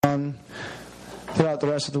on throughout the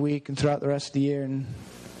rest of the week and throughout the rest of the year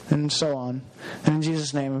and so on. And in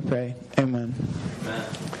Jesus' name I pray. Amen.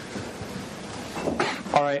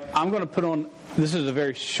 All right, I'm going to put on, this is a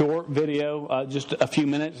very short video, just a few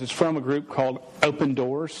minutes. It's from a group called Open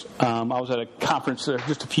Doors. I was at a conference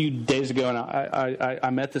just a few days ago, and I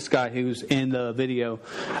met this guy who's in the video,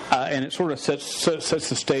 and it sort of sets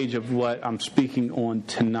the stage of what I'm speaking on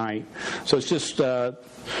tonight. So it's just,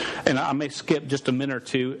 and I may skip just a minute or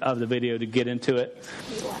two of the video to get into it.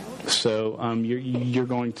 So you're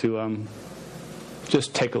going to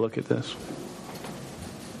just take a look at this.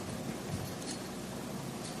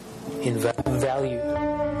 In value.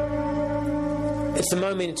 It's the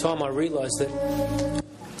moment in time I realised that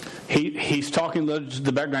he's talking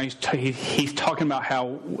the background. He's talking about how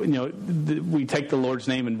we take the Lord's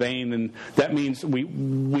name in vain, and that means we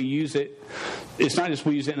use it. It's not just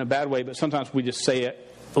we use it in a bad way, but sometimes we just say it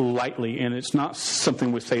lightly, and it's not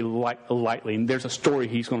something we say lightly. And there's a story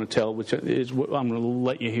he's going to tell, which is what I'm going to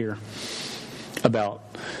let you hear about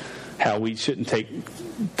how we shouldn't take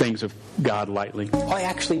things of God lightly. I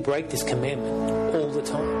actually break this commandment all the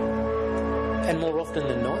time. And more often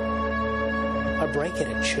than not, I break it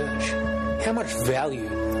at church. How much value,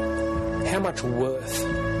 how much worth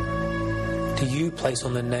do you place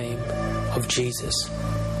on the name of Jesus?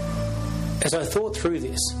 As I thought through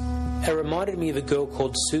this, it reminded me of a girl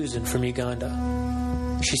called Susan from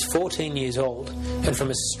Uganda. She's 14 years old and from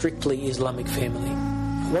a strictly Islamic family.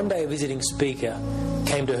 One day a visiting speaker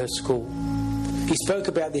came to her school. He spoke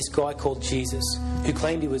about this guy called Jesus, who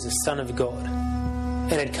claimed he was the Son of God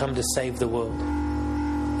and had come to save the world.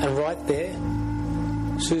 And right there,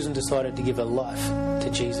 Susan decided to give her life to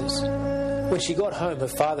Jesus. When she got home, her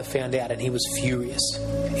father found out and he was furious.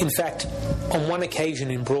 In fact, on one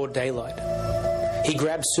occasion in broad daylight, he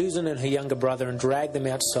grabbed Susan and her younger brother and dragged them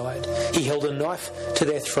outside. He held a knife to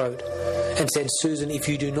their throat and said, "Susan, if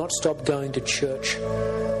you do not stop going to church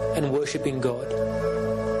and worshipping God,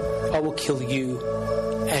 I will kill you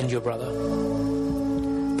and your brother."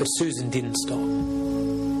 But Susan didn't stop.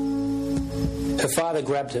 Her father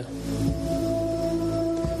grabbed her.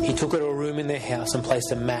 He took her to a room in their house and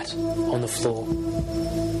placed a mat on the floor.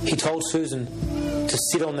 He told Susan to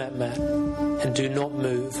sit on that mat and do not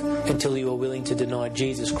move until you are willing to deny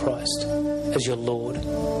Jesus Christ as your Lord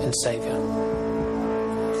and Saviour.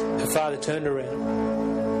 Her father turned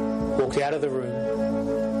around, walked out of the room,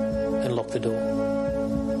 and locked the door.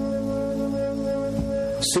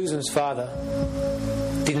 Susan's father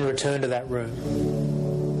didn't return to that room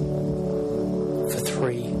for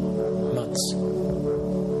 3 months.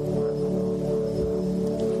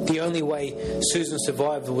 The only way Susan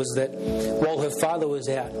survived was that while her father was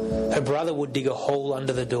out, her brother would dig a hole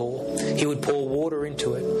under the door. He would pour water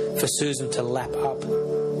into it for Susan to lap up.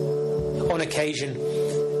 On occasion,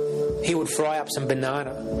 he would fry up some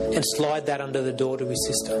banana and slide that under the door to his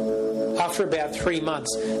sister. After about 3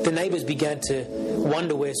 months, the neighbours began to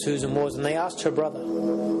wonder where Susan was, and they asked her brother.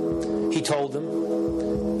 He told them,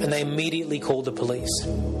 and they immediately called the police.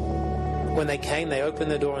 When they came, they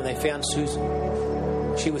opened the door and they found Susan.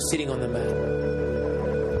 She was sitting on the mat.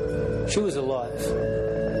 She was alive,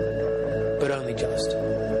 but only just.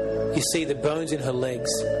 You see, the bones in her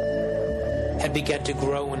legs had begun to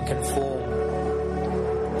grow and conform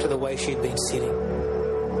to the way she had been sitting,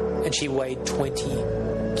 and she weighed 20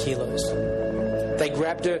 kilos. They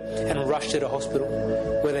grabbed her and rushed her to hospital,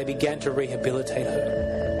 where they began to rehabilitate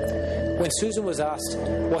her. When Susan was asked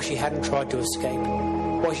why she hadn't tried to escape,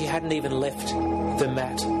 why she hadn't even left the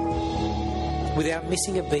mat, without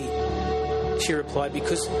missing a beat, she replied,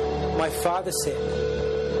 "Because my father said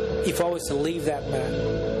if I was to leave that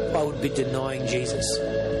mat, I would be denying Jesus,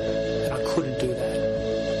 and I couldn't do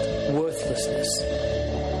that." Worthlessness.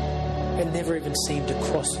 It never even seemed to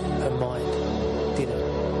cross her mind, did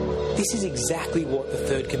it? This is exactly what the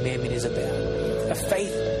third commandment is about. A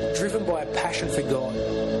faith driven by a passion for God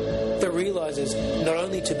that realises not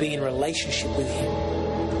only to be in relationship with Him,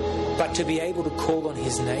 but to be able to call on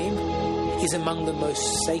His name is among the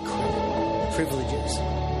most sacred privileges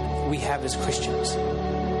we have as Christians.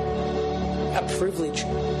 A privilege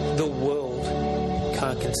the world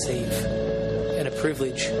can't conceive, and a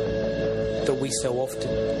privilege that we so often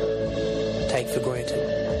take for granted.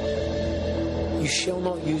 You shall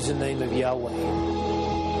not use the name of Yahweh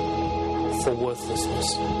for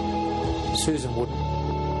worthlessness. Susan wouldn't.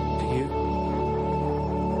 Do you?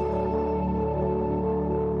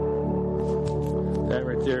 That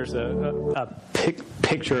right there's a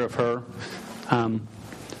picture of her.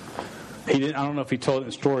 He didn't. I don't know if he told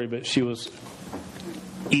the story, but she was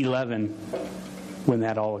 11 when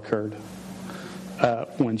that all occurred.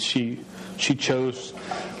 When she chose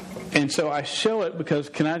And so I show it because,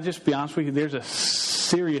 can I just be honest with you, there's a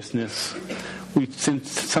seriousness we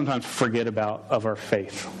sometimes forget about of our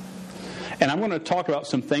faith. And I'm going to talk about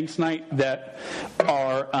some things tonight that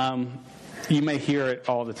are, you may hear it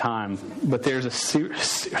all the time, but there's a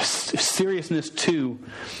seriousness to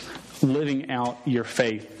living out your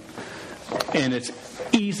faith. And it's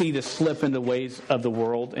easy to slip into ways of the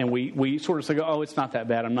world, and we sort of say, oh, it's not that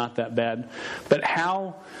bad, I'm not that bad. But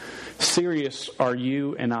how serious are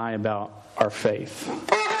you and I about our faith?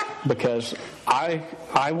 Because I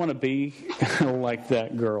want to be like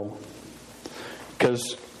that girl.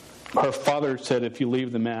 Because her father said, if you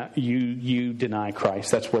leave the mat, you deny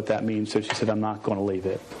Christ. That's what that means. So she said, I'm not going to leave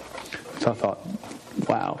it. So I thought,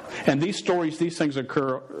 wow. And these stories, these things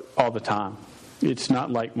occur all the time. It's not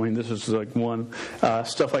like, this is like one,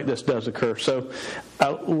 stuff like this does occur. So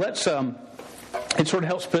let's, it sort of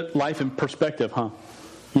helps put life in perspective, huh?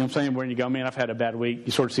 You know what I'm saying? When you go, man, I've had a bad week.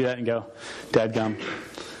 You sort of see that and go, dadgum,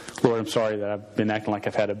 Lord, I'm sorry that I've been acting like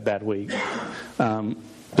I've had a bad week.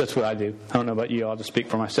 That's what I do. I don't know about you. I'll just speak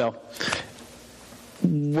for myself.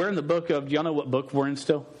 We're in the book of, do y'all know what book we're in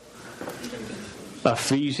still?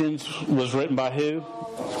 Ephesians was written by who?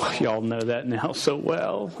 Y'all know that now so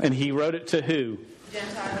well. And he wrote it to who?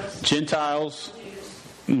 Gentiles,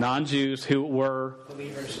 non-Jews who were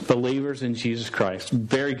believers in Jesus Christ.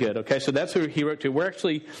 Very good. Okay, so that's who he wrote to.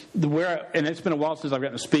 And it's been a while since I've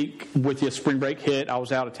gotten to speak with you. Spring break hit. I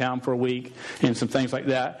was out of town for a week and some things like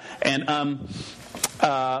that. And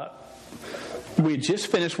we had just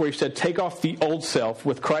finished where he said, take off the old self.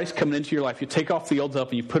 With Christ coming into your life, you take off the old self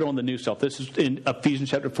and you put on the new self. This is in Ephesians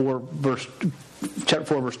chapter 4, verse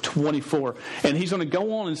 24. And he's going to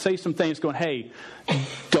go on and say some things going, hey,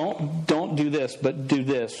 don't do this, but do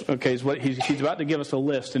this. Okay, is what he's about to give us a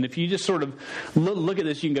list. And if you just sort of look at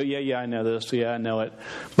this, you can go, yeah, I know this. Yeah, I know it.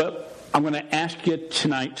 But I'm going to ask you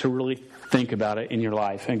tonight to really think about it in your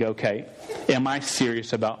life and go, okay, am I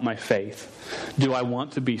serious about my faith? Do I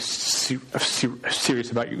want to be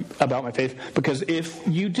serious about my faith? Because if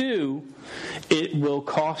you do, it will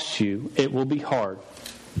cost you. It will be hard.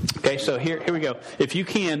 Okay, so here we go. If you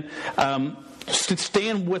can,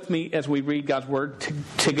 stand with me as we read God's Word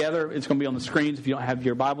together. It's going to be on the screens. If you don't have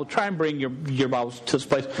your Bible, try and bring your Bibles to this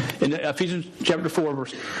place. In Ephesians chapter 4,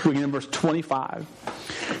 beginning in verse 25,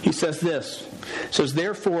 he says this. It says,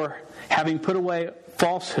 therefore, having put away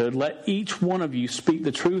falsehood, let each one of you speak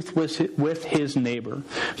the truth with his neighbor.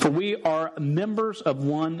 For we are members of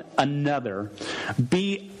one another.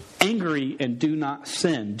 Be angry and do not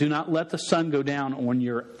sin. Do not let the sun go down on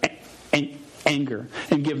your anger,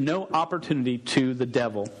 and give no opportunity to the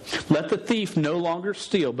devil. Let the thief no longer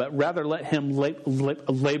steal, but rather let him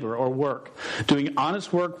labor or work, doing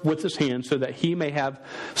honest work with his hands, so that he may have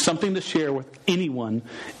something to share with anyone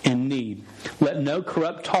in need. Let no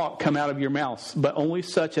corrupt talk come out of your mouths, but only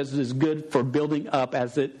such as is good for building up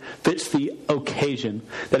as it fits the occasion,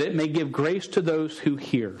 that it may give grace to those who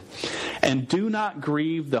hear. And do not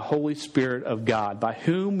grieve the Holy Spirit of God, by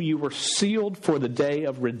whom you were sealed for the day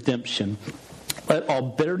of redemption. Let all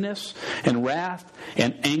bitterness and wrath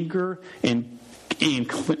and anger and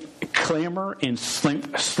clamor and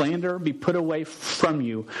slander be put away from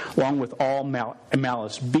you, along with all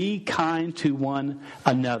malice. Be kind to one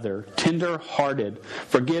another, tender-hearted,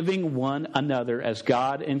 forgiving one another as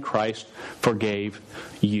God in Christ forgave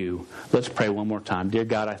you. Let's pray one more time. Dear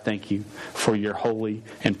God, I thank you for your holy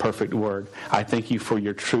and perfect word. I thank you for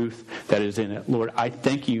your truth that is in it. Lord, I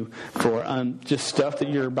thank you for just stuff that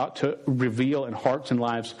you're about to reveal in hearts and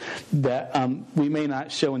lives that we may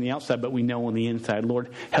not show on the outside, but we know on the inside. Lord,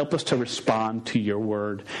 help us to respond to your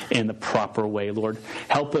word in the proper way. Lord,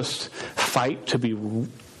 help us fight to be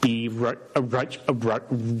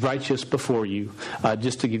righteous before you,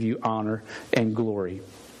 just to give you honor and glory.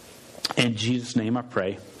 In Jesus' name I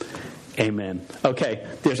pray. Amen. Okay,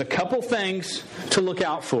 there's a couple things to look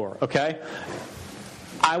out for, okay?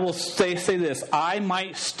 I will say this. I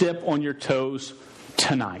might step on your toes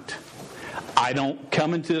tonight. I don't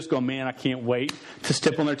come into this going, man, I can't wait to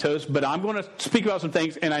step on their toes. But I'm going to speak about some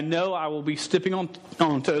things, and I know I will be stepping on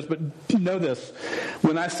toes. But know this.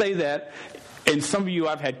 When I say that, and some of you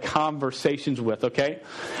I've had conversations with, okay?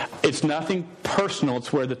 It's nothing personal.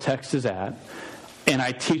 It's where the text is at. And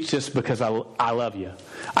I teach this because I love you.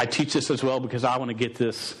 I teach this as well because I want to get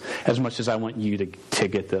this as much as I want you to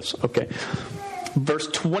get this. Okay. Verse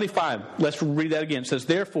 25, let's read that again. It says,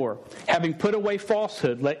 therefore, having put away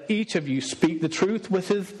falsehood, let each of you speak the truth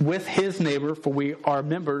with his neighbor, for we are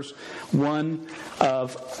members one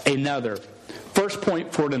of another. First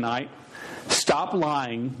point for tonight, stop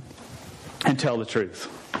lying and tell the truth.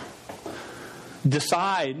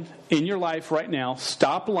 decide in your life right now,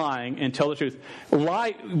 stop lying and tell the truth.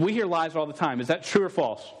 We hear lies all the time. Is that true or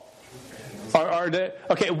false?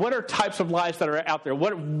 Okay, what are types of lies that are out there?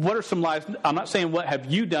 What are some lies? I'm not saying what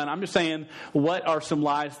have you done. I'm just saying what are some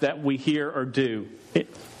lies that we hear or do,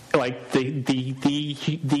 like the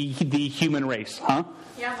human race, huh?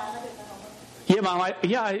 Yeah, Mom, I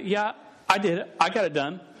did that. Yeah, I did it. I got it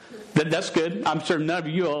done. That's good. I'm sure none of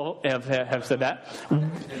you all have said that.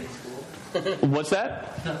 What's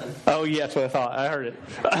that? Oh, yeah, that's what I thought. I heard it.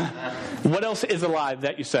 What else is a lie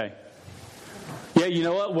that you say? Yeah, you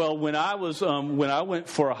know what? Well, when I went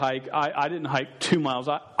for a hike, I didn't hike 2 miles.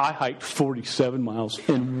 I hiked 47 miles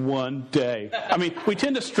in one day. I mean, we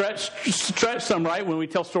tend to stretch some, right, when we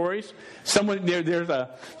tell stories. Sometimes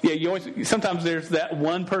there's that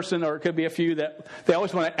one person, or it could be a few, that they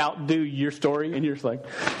always want to outdo your story, and you're just like,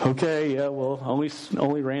 okay, yeah, well,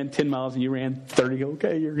 only ran 10 miles and you ran 30.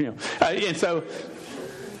 Okay, and so,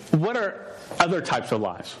 what are other types of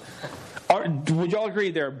lies? Would y'all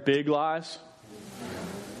agree there are big lies?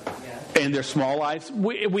 And they're small lies.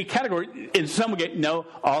 We categorize, and some will get, no,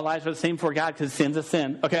 all lies are the same for God because sin's a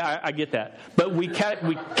sin. Okay, I get that. But we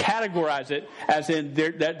categorize it as in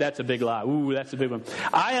that's a big lie. Ooh, that's a big one.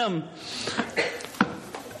 I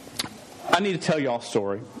need to tell y'all a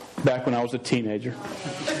story. Back when I was a teenager,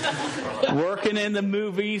 working in the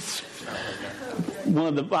movies.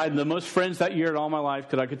 I had the most friends that year in all my life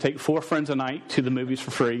because I could take 4 friends a night to the movies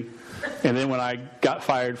for free. And then when I got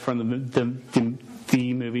fired from the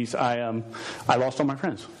movies, I lost all my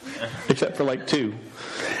friends, except for like 2.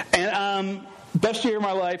 And best year of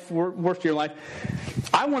my life, worst year of life.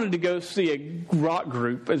 I wanted to go see a rock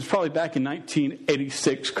group. It was probably back in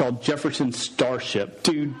 1986 called Jefferson Starship.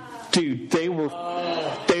 Dude, they were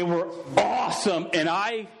awesome, and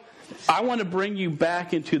I want to bring you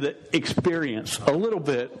back into the experience a little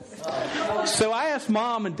bit. So I asked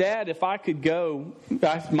Mom and Dad if I could go. I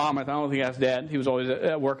asked Mom. I don't think I asked Dad. He was always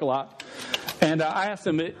at work a lot. And I asked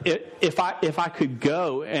them if I could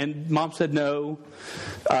go, and Mom said no.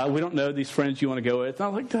 We don't know these friends you want to go with. And I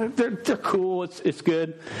was like, they're cool. It's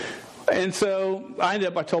good. And so I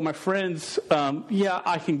told my friends, yeah,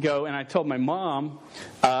 I can go. And I told my mom,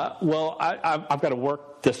 well, I've got to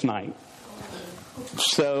work this night.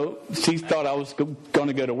 So she thought I was going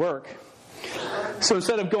to go to work. So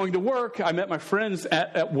instead of going to work, I met my friends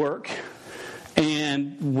at work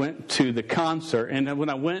and went to the concert. And when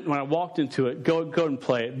I walked into it, go and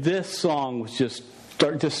play it. This song was just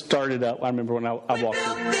started up. I remember when I walked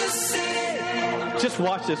in. Just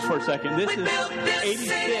watch this for a second. This is 86.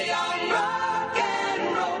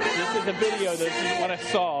 This is a video. This is what I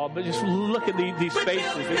saw. But just look at these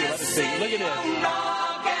faces that you're about to see. Look at this.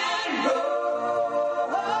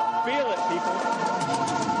 Feel it, people.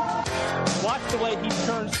 Watch the way he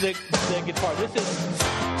turns the guitar. This is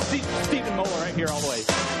Stephen Moeller right here all the way.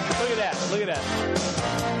 Look at that. Look at that.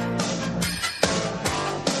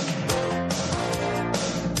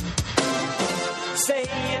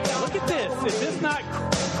 Look at this. Is this not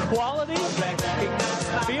quality?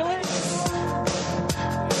 Feel it?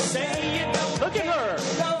 Look at her.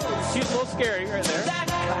 She's a little scary right there.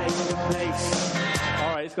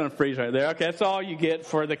 All right, it's going to freeze right there. Okay, that's all you get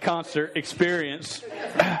for the concert experience.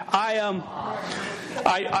 I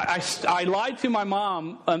lied to my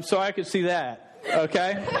mom so I could see that.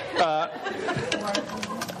 Okay?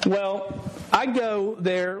 Well, I go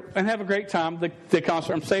there and have a great time. The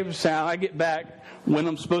concert. I'm safe and sound. I get back when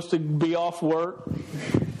I'm supposed to be off work,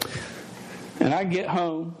 and I get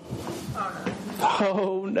home.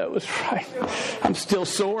 Oh no, it's right. I'm still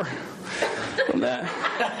sore from that.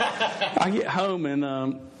 I get home and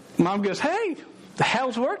Mom goes, "Hey,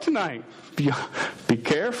 how's work tonight?" Be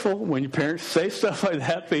careful when your parents say stuff like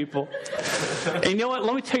that, people. And you know what?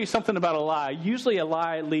 Let me tell you something about a lie. Usually a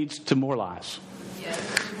lie leads to more lies.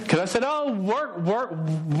 Because I said, oh, work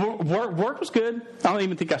was good. I don't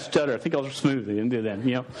even think I stuttered. I think I was smooth. I didn't do that,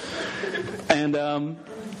 And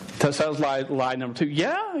so that was lie number 2.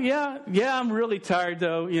 Yeah, I'm really tired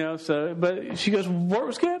though, So, but she goes, work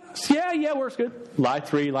was good? Said, yeah, work's good. Lie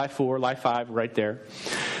 3, lie 4, lie 5, right there.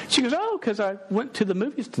 She goes, oh, because I went to the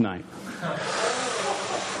movies tonight.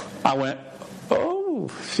 I went, oh.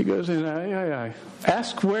 She goes, and I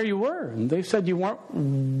asked where you were, and they said you weren't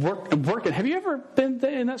working. Have you ever been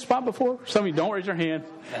in that spot before? Some of you don't raise your hand.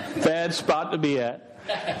 Bad spot to be at.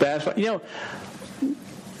 Bad spot.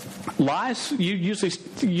 Lies, you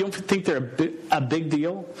don't think they're a big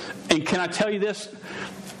deal. And can I tell you this?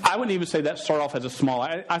 I wouldn't even say that start off as a small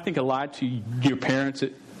lie. I think a lie to your parents,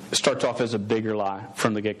 it starts off as a bigger lie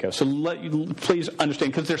from the get-go. So please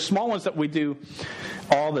understand, because there's small ones that we do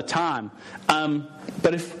all the time.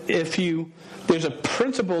 But if you there's a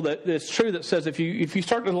principle that is true that says if you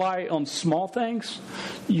start to rely on small things,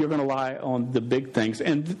 you're going to rely on the big things.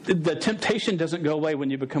 And the temptation doesn't go away when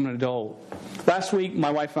you become an adult. Last week,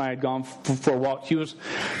 my wife and I had gone for a walk. We were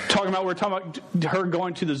talking about her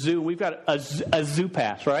going to the zoo. We've got a zoo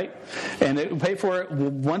pass, right? And we pay for it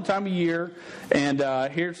one time a year. And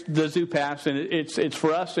here's the zoo pass, and it's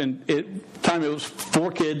for us. And time it was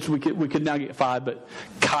 4 kids. We could now get 5, but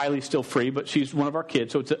Kylie's still free, but she's one of our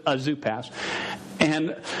kids, so it's a zoo pass.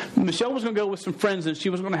 And Michelle was going to go with some friends, and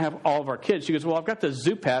she was going to have all of our kids. She goes, well, I've got the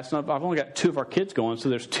zoo pass, and I've only got 2 of our kids going, so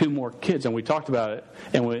there's 2 more kids. And we talked about it,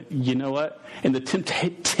 and we, you know what? And the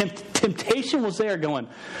temptation was there going,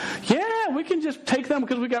 yeah, we can just take them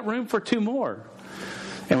because we got room for 2 more.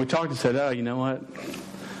 And we talked and said, oh, you know what?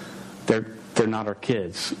 They're not our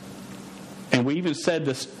kids. And we even said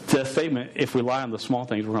this statement, if we rely on the small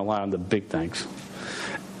things, we're going to rely on the big things.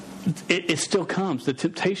 It still comes. The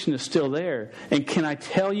temptation is still there. And can I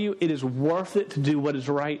tell you, it is worth it to do what is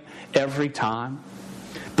right every time.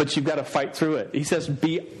 But you've got to fight through it. He says,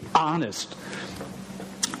 be honest.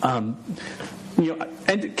 And can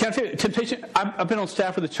I tell you, temptation, I've been on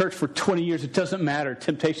staff with the church for 20 years. It doesn't matter.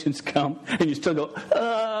 Temptations come, and you still go,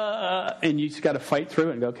 and you just got to fight through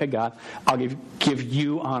it and go, okay, God, I'll give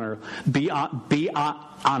you honor. Be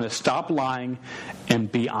honest. Stop lying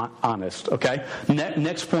and be honest, okay?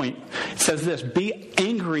 Next point. It says this, be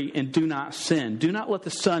angry and do not sin. Do not let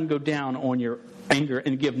the sun go down on your anger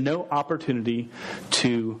and give no opportunity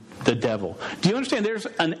to the devil. Do you understand there's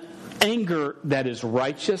an anger that is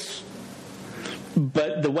righteous?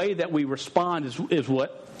 But the way that we respond is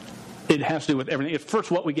what it has to do with everything. It's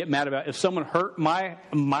first what we get mad about. If someone hurt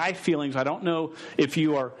my feelings, I don't know if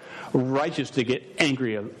you are righteous to get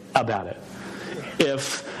angry about it.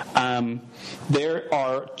 If there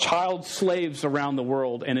are child slaves around the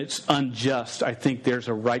world and it's unjust, I think there's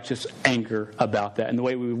a righteous anger about that. And the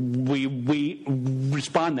way we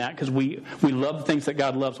respond to that, because we love the things that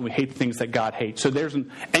God loves and we hate the things that God hates. So there's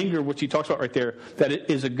an anger, which he talks about right there, that it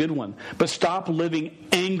is a good one. But stop living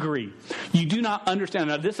angry. You do not understand.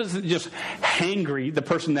 Now, this isn't just hangry, the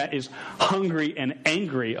person that is hungry and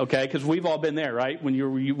angry, okay? Because we've all been there, right? When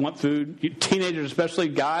you want food, teenagers especially,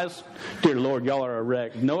 guys, dear Lord, y'all are a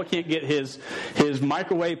wreck. Noah can't get his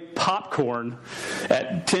microwave popcorn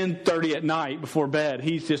at 10:30 at night before bed.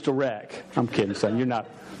 He's just a wreck. I'm kidding, son. You're not.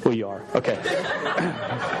 Well, you are. Okay.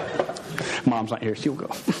 Mom's not here. She'll go.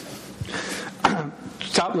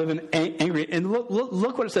 Stop living angry. And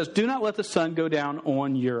look what it says. Do not let the sun go down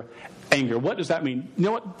on your anger. What does that mean? You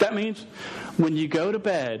know what that means? When you go to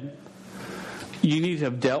bed, you need to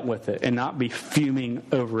have dealt with it and not be fuming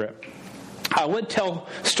over it. I would tell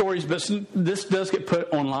stories, but this does get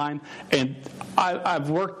put online. And I've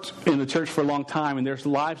worked in the church for a long time, and there's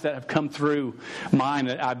lives that have come through mine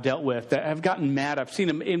that I've dealt with that have gotten mad. I've seen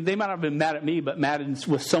them, and they might not have been mad at me, but mad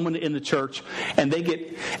with someone in the church, and they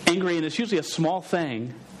get angry, and it's usually a small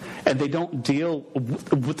thing, and they don't deal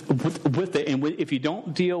with it. And if you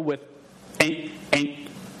don't deal with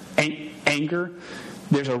anger,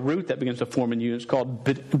 there's a root that begins to form in you. It's called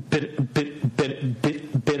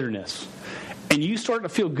bitterness. And you start to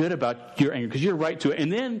feel good about your anger because you're right to it. And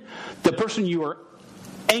then the person you are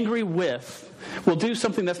angry with will do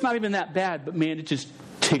something that's not even that bad, but man, it just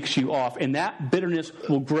ticks you off. And that bitterness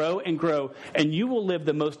will grow and grow. And you will live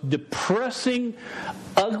the most depressing,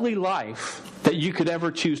 ugly life that you could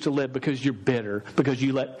ever choose to live because you're bitter, because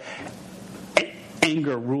you let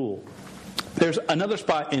anger rule. There's another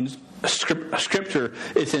spot in Scripture.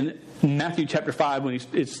 It's in Matthew chapter 5 when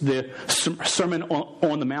it's the Sermon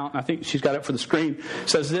on the Mount. I think she's got it for the screen. It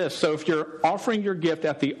says this: so if you're offering your gift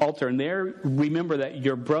at the altar and there remember that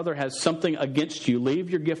your brother has something against you, leave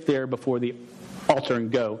your gift there before the altar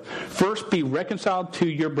and go. First be reconciled to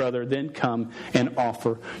your brother, then come and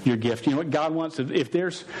offer your gift. You know what God wants? If there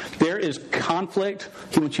is conflict,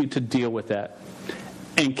 He wants you to deal with that.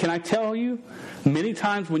 And can I tell you, many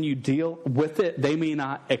times when you deal with it, they may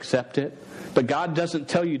not accept it. But God doesn't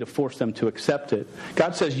tell you to force them to accept it.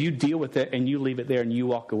 God says you deal with it and you leave it there and you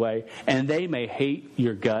walk away. And they may hate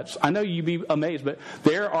your guts. I know you'd be amazed, but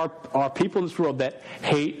there are people in this world that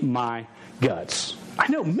hate my guts. I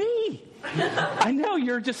know me. I know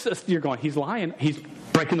you're going, he's lying. He's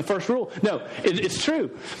breaking the first rule. No, it's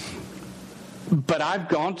true. But I've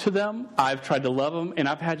gone to them, I've tried to love them, and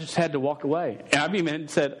I've just had to walk away. And I've even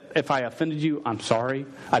said, if I offended you, I'm sorry.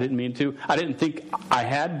 I didn't mean to. I didn't think I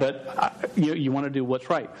had, but you want to do what's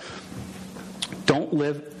right. Don't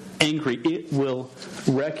live angry. It will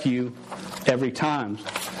wreck you every time.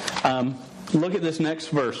 Look at this next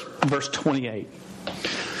verse, verse 28.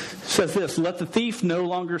 It says this, let the thief no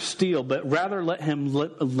longer steal, but rather let him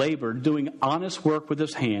labor, doing honest work with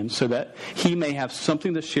his hands, so that he may have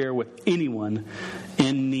something to share with anyone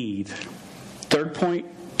in need. Third point,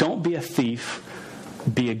 don't be a thief,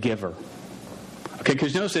 be a giver. Okay,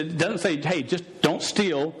 because notice it doesn't say, hey, just don't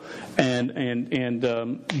steal and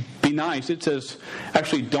be nice. It says,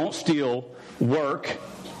 actually, don't steal, work,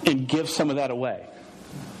 and give some of that away.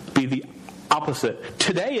 Be the opposite.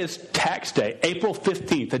 Today is tax day, April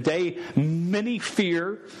 15th, a day many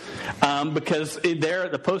fear because there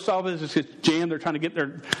at the post office is jammed. They're trying to get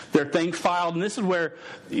their thing filed. And this is where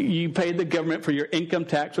you pay the government for your income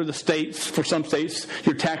tax, or the states, for some states,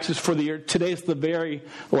 your taxes for the year. Today's the very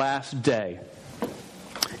last day.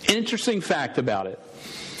 Interesting fact about it.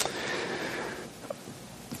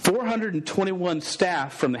 421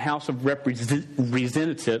 staff from the House of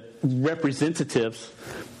Representatives,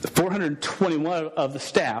 421 of the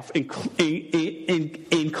staff, including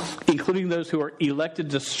those who are elected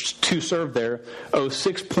to serve there, owe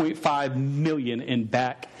 $6.5 million in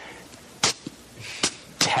back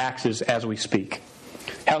taxes as we speak.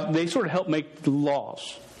 They sort of help make the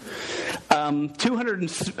laws.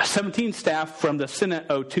 217 staff from the Senate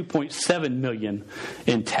owe $2.7 million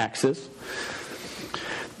in taxes.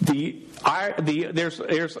 There's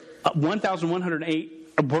 1,108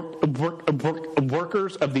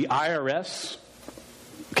 workers of the IRS.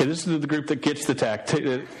 Okay, this is the group that gets the tax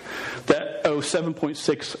that owe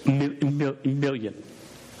 $7.6 million.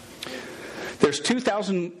 There's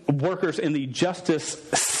 2,000 workers in the justice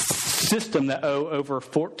system that owe over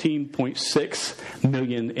 $14.6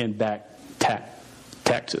 million in back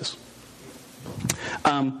taxes.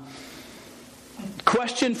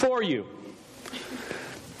 Question for you.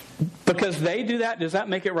 Because they do that, does that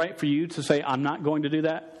make it right for you to say, I'm not going to do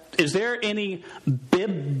that? Is there any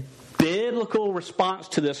biblical response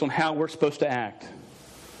to this on how we're supposed to act?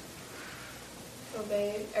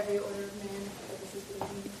 Obey every order of man, for this is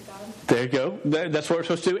pleasing to God. There you go. That's what we're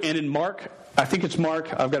supposed to do. And in Mark, I think it's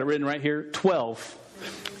Mark, I've got it written right here, 12.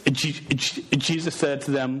 Jesus said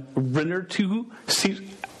to them, render to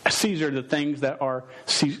Caesar the things that are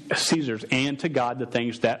Caesar's, and to God the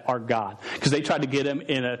things that are God. Because they tried to get him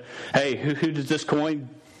in a, hey, who does this coin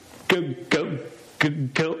go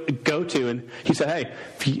to? And he said, hey,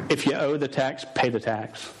 if you owe the tax, pay the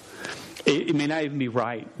tax. It may not even be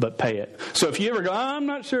right, but pay it. So if you ever go, I'm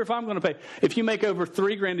not sure if I'm going to pay. If you make over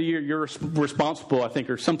 $3,000 a year, you're responsible, I think,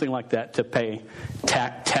 or something like that, to pay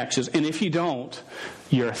taxes. And if you don't,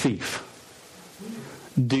 you're a thief.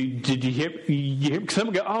 Did you hear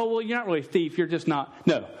someone go, oh, well, you're not really a thief, you're just not.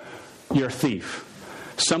 No, you're a thief.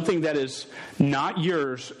 Something that is not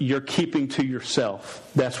yours, you're keeping to yourself.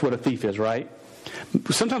 That's what a thief is, right?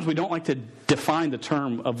 Sometimes we don't like to define the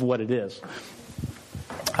term of what it is.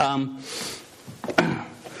 Now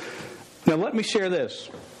let me share this.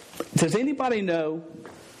 Does anybody know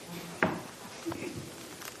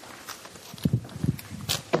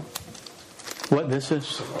what this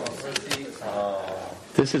is?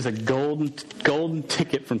 This is a golden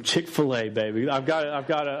ticket from Chick-fil-A, baby. I've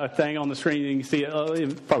got a thing on the screen. You can see it.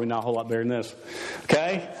 Probably not a whole lot better than this.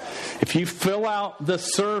 Okay? If you fill out the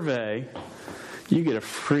survey, you get a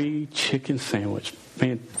free chicken sandwich.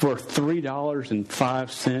 Man, for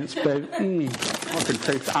 $3.05, baby.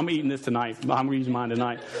 I'm eating this tonight. I'm using mine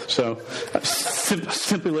tonight. So,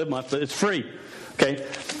 simply live my. It's free. Okay?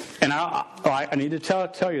 And I need to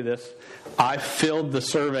tell you this. I filled the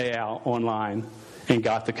survey out online and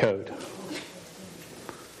got the code.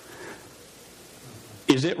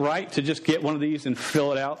 Is it right to just get one of these and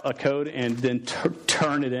fill it out, a code, and then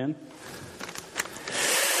turn it in?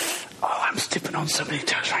 Oh, I'm stepping on so many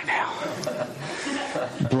toes right now.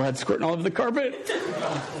 Blood squirting all over the carpet.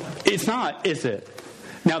 It's not, is it?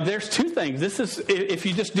 Now, there's two things. This is, if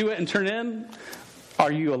you just do it and turn it in,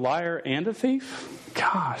 are you a liar and a thief?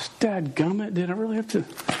 Gosh, dadgummit, did I really have to?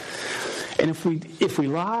 And if we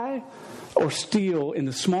lie or steal in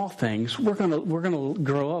the small things, we're gonna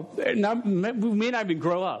grow up. Now, we may not even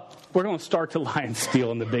grow up. We're gonna start to lie and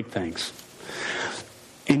steal in the big things.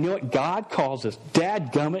 And you know what? God calls us,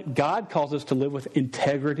 dadgummit, God calls us to live with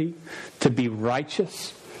integrity, to be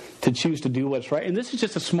righteous, to choose to do what's right. And this is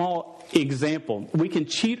just a small example. We can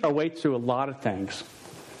cheat our way through a lot of things.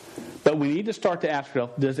 But we need to start to ask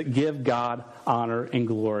ourselves, does it give God honor and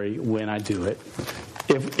glory when I do it?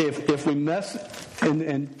 If we mess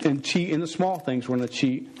and cheat in the small things, we're going to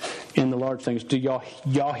cheat in the large things. Do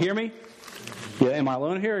y'all hear me? Yeah, am I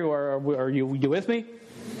alone here, or are you with me?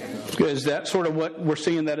 Is that sort of what we're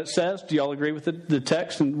seeing that it says? Do y'all agree with the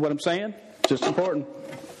text and what I'm saying? Just important.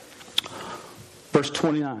 Verse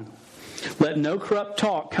 29. Let no corrupt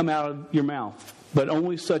talk come out of your mouth, but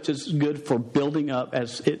only such as is good for building up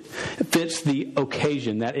as it fits the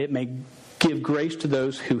occasion, that it may give grace to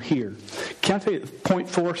those who hear. Can I tell you, point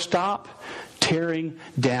 4, stop tearing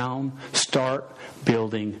down, start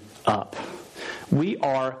building up. We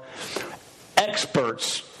are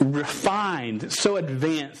experts, refined, so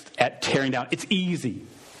advanced at tearing down. It's easy.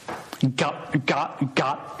 Gossip.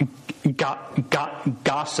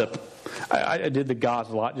 I did the gauze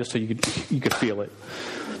a lot just so you could feel it.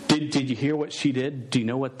 Did you hear what she did? Do you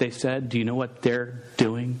know what they said? Do you know what they're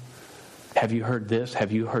doing? Have you heard this?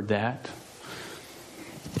 Have you heard that?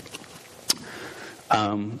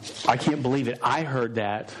 I can't believe it. I heard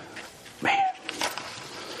that. Man.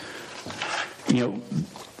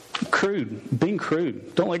 Crude. Being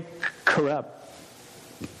crude. Don't let corrupt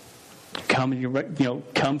come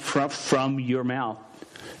from your mouth.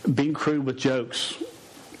 Being crude with jokes.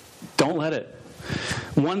 Don't let it.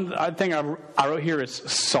 One thing I wrote here is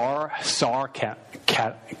sarcasm.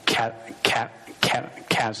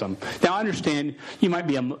 Now I understand you might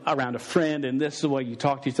be around a friend and this is the way you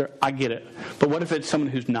talk to each other. I get it. But what if it's someone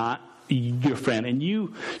who's not your friend and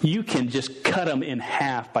you can just cut them in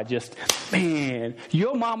half by just, man,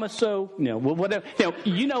 your mama's so, whatever.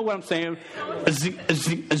 You know what I'm saying.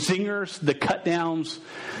 Zingers, the cut downs.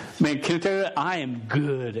 Man, can I tell you that? I am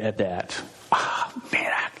good at that.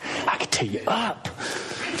 Man, I can tear you up.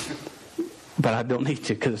 But I don't need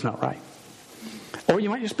to because it's not right. Or you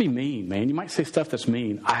might just be mean, man. You might say stuff that's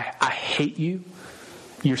mean. I hate you.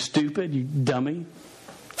 You're stupid. You dummy.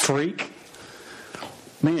 Freak.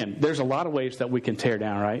 Man, there's a lot of ways that we can tear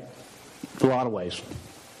down, right? A lot of ways.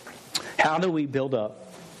 How do we build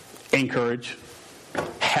up? Encourage.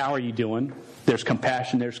 How are you doing? There's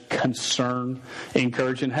compassion. There's concern.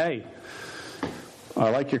 Encouraging. Hey,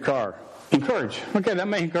 I like your car. Encourage. Okay, that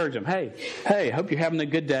may encourage them. Hey, hope you're having a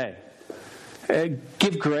good day.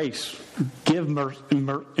 Give grace. Give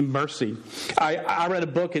mercy. I read a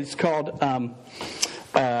book. It's called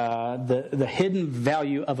The Hidden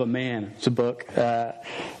Value of a Man. It's a book.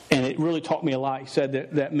 And it really taught me a lot. He said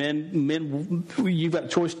that men, you've got a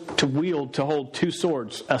choice to hold two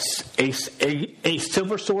swords. A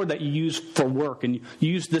silver sword that you use for work, and you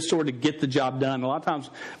use this sword to get the job done. A lot of times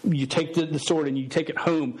you take the sword and you take it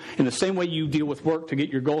home. In the same way you deal with work to get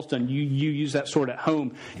your goals done, you use that sword at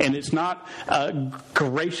home. And it's not a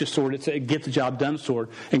gracious sword, it's a get the job done sword.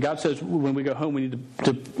 And God says when we go home, we need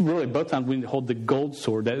to really, both times, we need to hold the gold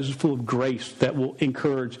sword that is full of grace, that will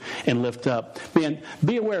encourage and lift up. Man,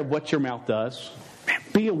 be aware of what your mouth does.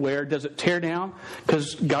 Be aware. Does it tear down?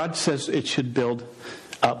 Because God says it should build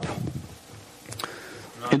up.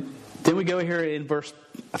 And then we go here in verse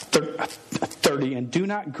 30. And do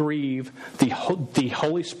not grieve the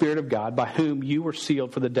Holy Spirit of God, by whom you were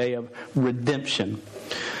sealed for the day of redemption.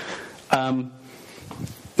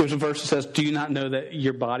 There's a verse that says, do you not know that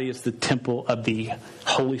your body is the temple of the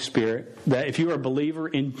Holy Spirit? That if you are a believer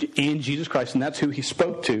in Jesus Christ, and that's who he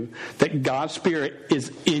spoke to, that God's Spirit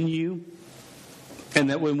is in you. And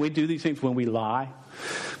that when we do these things, when we lie,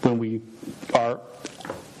 when we are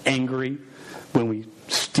angry, when we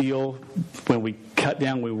steal, when we cut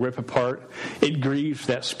down, when we rip apart, it grieves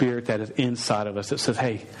that Spirit that is inside of us that says,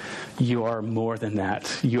 hey, you are more than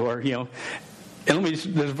that. You are, and there's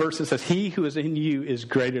a verse that says, he who is in you is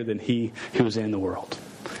greater than he who is in the world.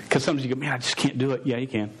 Because sometimes you go, man, I just can't do it. Yeah, you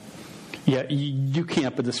can. Yeah, you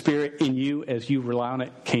can't, but the Spirit in you, as you rely on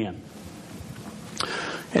it, can.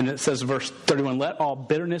 And it says in verse 31, let all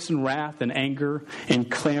bitterness and wrath and anger and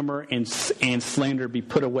clamor and slander be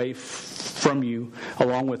put away from you,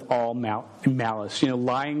 along with all malice.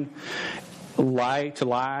 To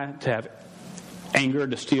have anger,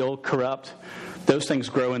 to steal, corrupt. Those things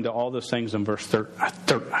grow into all those things in verse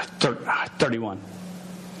 31.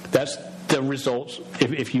 That's the results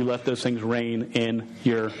if you let those things reign in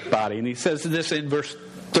your body. And he says this in verse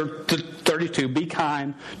 32, be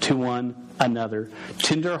kind to one another,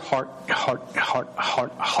 tender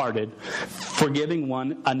hearted, forgiving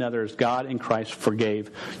one another as God in Christ forgave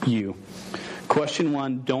you. Question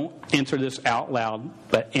 1, don't answer this out loud,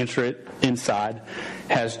 but answer it inside.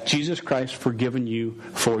 Has Jesus Christ forgiven you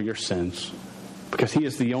for your sins? Because he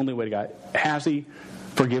is the only way to God. Has he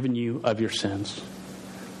forgiven you of your sins?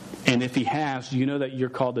 And if he has, you know that you're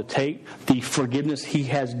called to take the forgiveness he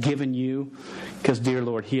has given you. Because, dear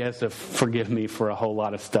Lord, he has to forgive me for a whole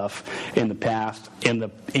lot of stuff in the past, in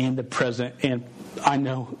the present, and I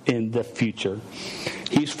know in the future.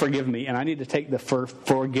 He's forgiven me, and I need to take the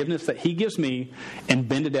forgiveness that he gives me and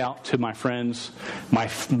bend it out to my friends, my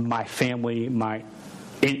family, my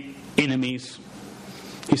enemies.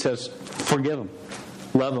 He says, forgive them,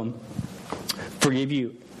 love them, forgive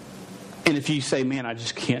you. And if you say, man, I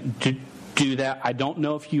just can't do that, I don't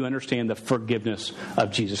know if you understand the forgiveness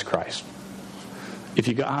of Jesus Christ. If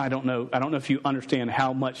you go, I don't know if you understand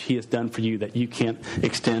how much He has done for you that you can't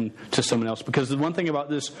extend to someone else. Because the one thing about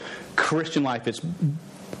this Christian life is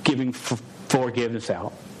giving forgiveness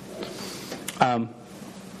out.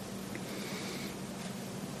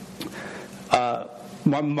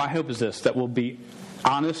 My hope is this, that we'll be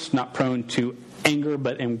honest, not prone to anger,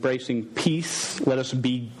 but embracing peace. Let us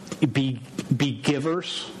be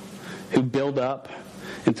givers who build up.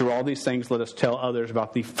 And through all these things, let us tell others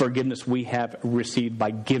about the forgiveness we have received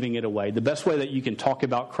by giving it away. The best way that you can talk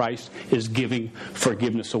about Christ is giving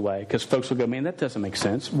forgiveness away. Because folks will go, man, that doesn't make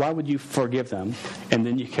sense. Why would you forgive them? And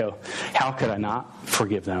then you go, how could I not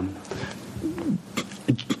forgive them?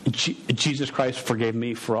 Jesus Christ forgave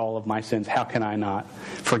me for all of my sins. How can I not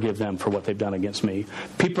forgive them for what they've done against me?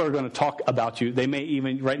 People are going to talk about you. They may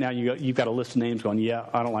even, right now, you've got a list of names going, yeah,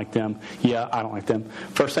 I don't like them. Yeah, I don't like them.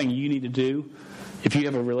 First thing you need to do, if you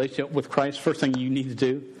have a relationship with Christ, first thing you need to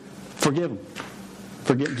do, forgive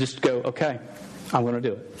them. Just go, okay, I'm going to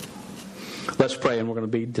do it. Let's pray, and we're going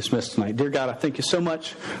to be dismissed tonight. Dear God, I thank you so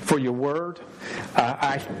much for your word.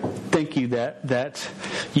 I thank you that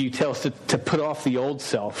you tell us to put off the old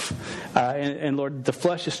self. And Lord, the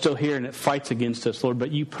flesh is still here, and it fights against us, Lord,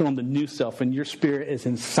 but you put on the new self, and your spirit is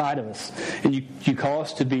inside of us. And you call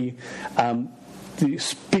us to be the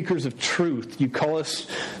speakers of truth. You call us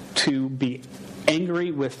to be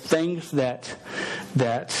angry with things that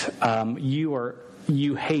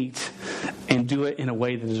you hate, and do it in a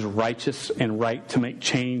way that is righteous and right to make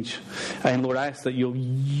change. And Lord, I ask that you'll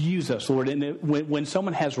use us, Lord. And when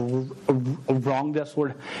someone has wronged us,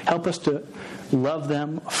 Lord, help us to love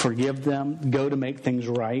them, forgive them, go to make things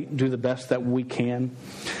right, do the best that we can.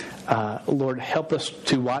 Lord, help us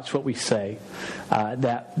to watch what we say,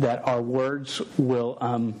 that our words will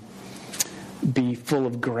be full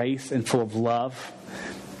of grace and full of love,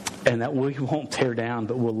 and that we won't tear down,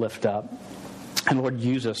 but we'll lift up. And Lord,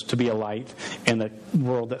 use us to be a light in the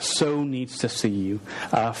world that so needs to see you.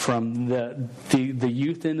 From the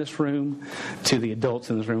youth in this room to the adults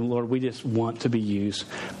in this room, Lord, we just want to be used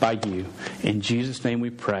by you. In Jesus' name we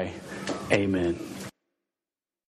pray. Amen.